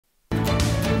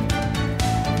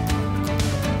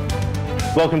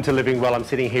Welcome to Living Well. I'm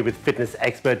sitting here with fitness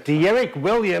expert Derek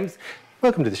Williams.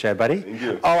 Welcome to the show, buddy. Thank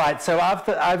you. All right, so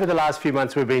over the last few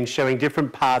months, we've been showing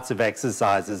different parts of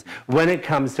exercises when it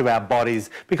comes to our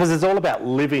bodies, because it's all about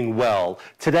living well.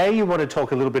 Today, you want to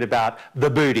talk a little bit about the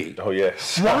booty. Oh,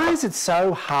 yes. Why is it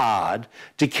so hard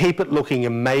to keep it looking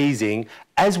amazing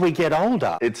as we get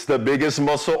older? It's the biggest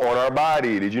muscle on our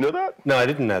body. Did you know that? No, I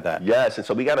didn't know that. Yes, and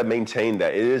so we got to maintain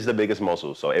that. It is the biggest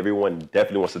muscle, so everyone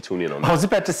definitely wants to tune in on that. I was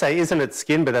about to say, isn't it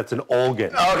skin, but that's an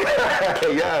organ.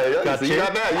 Okay, yeah. Got So you. you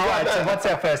got that. All right, so what's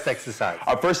our first exercise?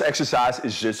 Our first exercise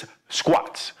is just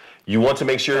squats. You want to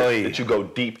make sure that you go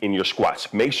deep in your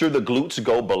squats. Make sure the glutes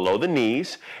go below the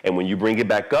knees, and when you bring it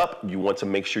back up, you want to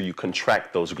make sure you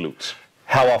contract those glutes.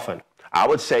 How often? I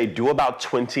would say do about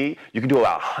 20. You can do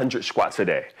about 100 squats a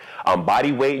day.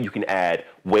 Body weight, you can add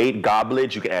weight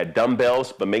goblets, you can add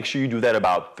dumbbells, but make sure you do that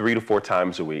about 3 to 4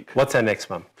 times a week. What's our next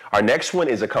one? Our next one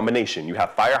is a combination. You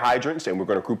have fire hydrants, and we're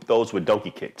going to group those with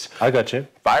donkey kicks. I got you.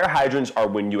 Fire hydrants are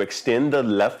when you extend the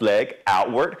left leg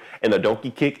outward, and the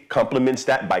donkey kick complements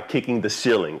that by kicking the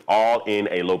ceiling, all in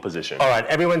a low position. All right,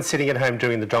 everyone sitting at home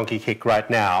doing the donkey kick right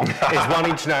now is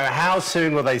wanting to know how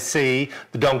soon will they see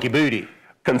the donkey booty?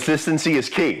 Consistency is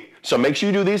key. So make sure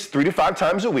you do these 3 to 5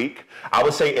 times a week. I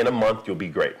would say in a month, you'll be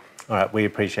great. All right, we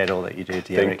appreciate all that you do,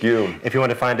 Derek. Thank you. If you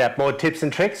want to find out more tips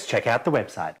and tricks, check out the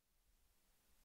website.